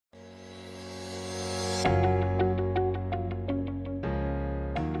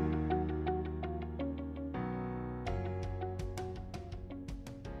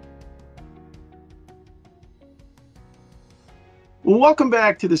Well, welcome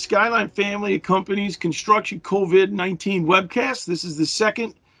back to the Skyline Family of Companies Construction COVID-19 webcast. This is the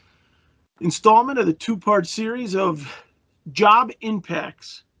second installment of the two-part series of job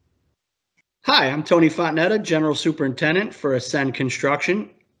impacts. Hi, I'm Tony Fontanetta, General Superintendent for Ascend Construction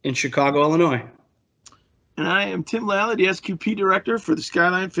in Chicago, Illinois. And I am Tim Lally, the SQP Director for the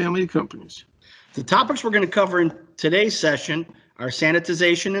Skyline Family of Companies. The topics we're going to cover in today's session are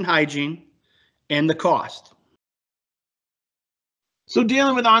sanitization and hygiene and the cost. So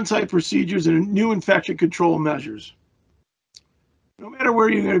dealing with on-site procedures and new infection control measures. No matter where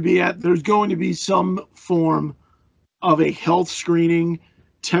you're going to be at, there's going to be some form of a health screening,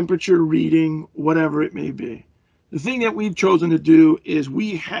 temperature reading, whatever it may be. The thing that we've chosen to do is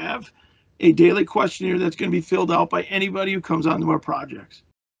we have a daily questionnaire that's going to be filled out by anybody who comes onto our projects.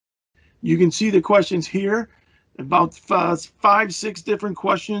 You can see the questions here, about 5, 6 different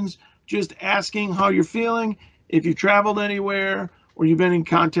questions, just asking how you're feeling, if you traveled anywhere, or you've been in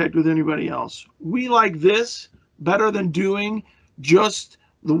contact with anybody else. We like this better than doing just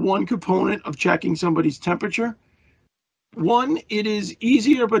the one component of checking somebody's temperature. One, it is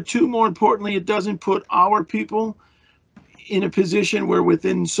easier, but two, more importantly, it doesn't put our people in a position where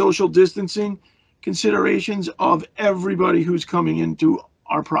within social distancing considerations of everybody who's coming into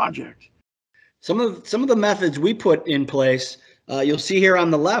our project. Some of the methods we put in place, you'll see here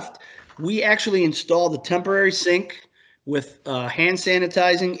on the left, we actually installed a temporary sink with a hand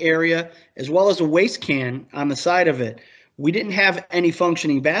sanitizing area, as well as a waste can on the side of it. We didn't have any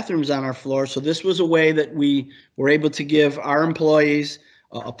functioning bathrooms on our floor, so this was a way that we were able to give our employees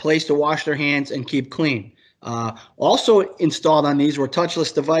a place to wash their hands and keep clean. Also installed on these were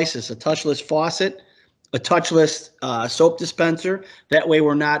touchless devices, a touchless faucet, a touchless soap dispenser. That way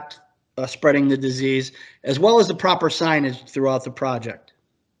we're not spreading the disease, as well as the proper signage throughout the project.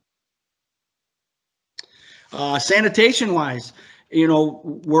 Sanitation wise,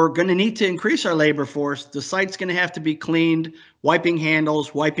 we're going to need to increase our labor force. The site's going to have to be cleaned, wiping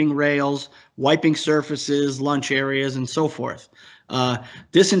handles, wiping rails, wiping surfaces, lunch areas, and so forth.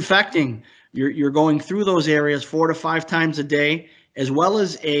 Disinfecting, you're going through those areas 4 to 5 times a day, as well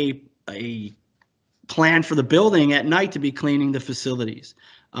as a plan for the building at night to be cleaning the facilities.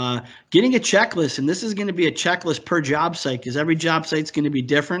 Getting a checklist, and this is going to be a checklist per job site because every job site is going to be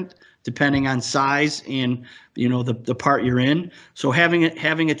different depending on size and the part you're in. So having a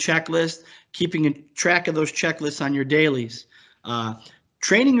checklist, keeping track of those checklists on your dailies.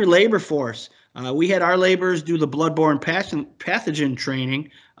 Training your labor force. We had our laborers do the bloodborne pathogen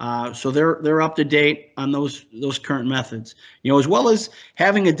training, so they're up to date on those current methods. As well as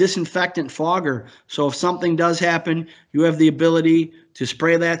having a disinfectant fogger. So if something does happen, you have the ability to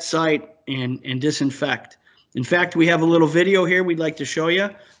spray that site and disinfect. In fact, we have a little video here we'd like to show you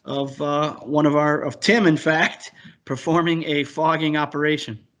of Tim, in fact, performing a fogging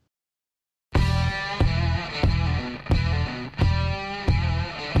operation.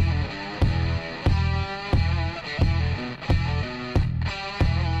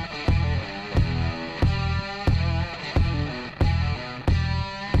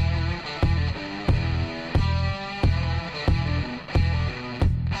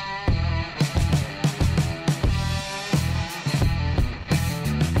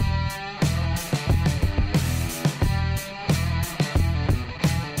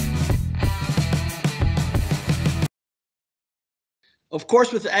 Of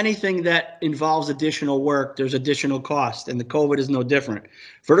course, with anything that involves additional work, there's additional cost, and the COVID is no different.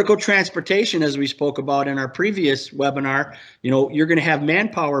 Vertical transportation, as we spoke about in our previous webinar, you're going to have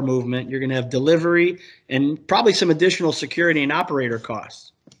manpower movement, you're going to have delivery, and probably some additional security and operator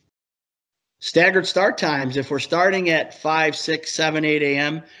costs. Staggered start times, if we're starting at 5, 6, 7, 8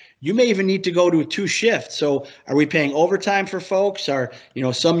 a.m., you may even need to go to 2 shifts. So are we paying overtime for folks? Or,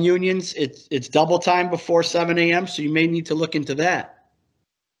 some unions, it's double time before 7 a.m., so you may need to look into that.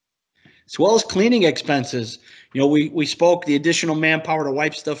 As well as cleaning expenses. We spoke the additional manpower to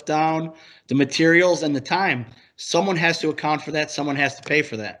wipe stuff down, the materials, and the time. Someone has to account for that. Someone has to pay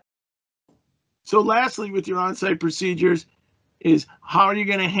for that. So lastly, with your on-site procedures is how are you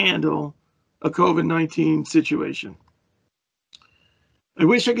going to handle a COVID-19 situation? I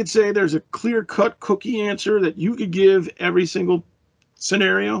wish I could say there's a clear-cut cookie answer that you could give every single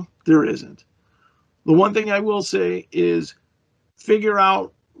scenario. There isn't. The one thing I will say is figure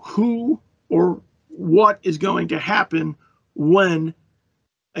out who or what is going to happen when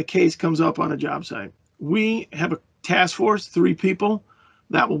a case comes up on a job site. We have a task force, 3 people.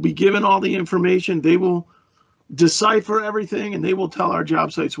 that will be given all the information. They will decipher everything, and they will tell our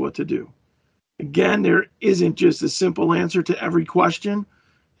job sites what to do. Again, there isn't just a simple answer to every question.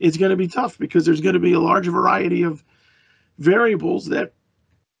 It's going to be tough because there's going to be a large variety of variables that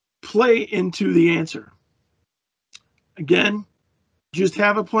play into the answer. Again, just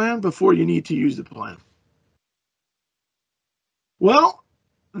have a plan before you need to use the plan. Well,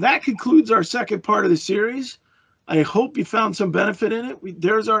 that concludes our second part of the series. I hope you found some benefit in it.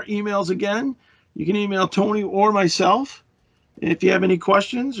 There's our emails again. You can email Tony or myself if you have any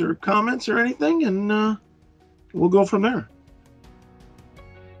questions or comments or anything, and we'll go from there.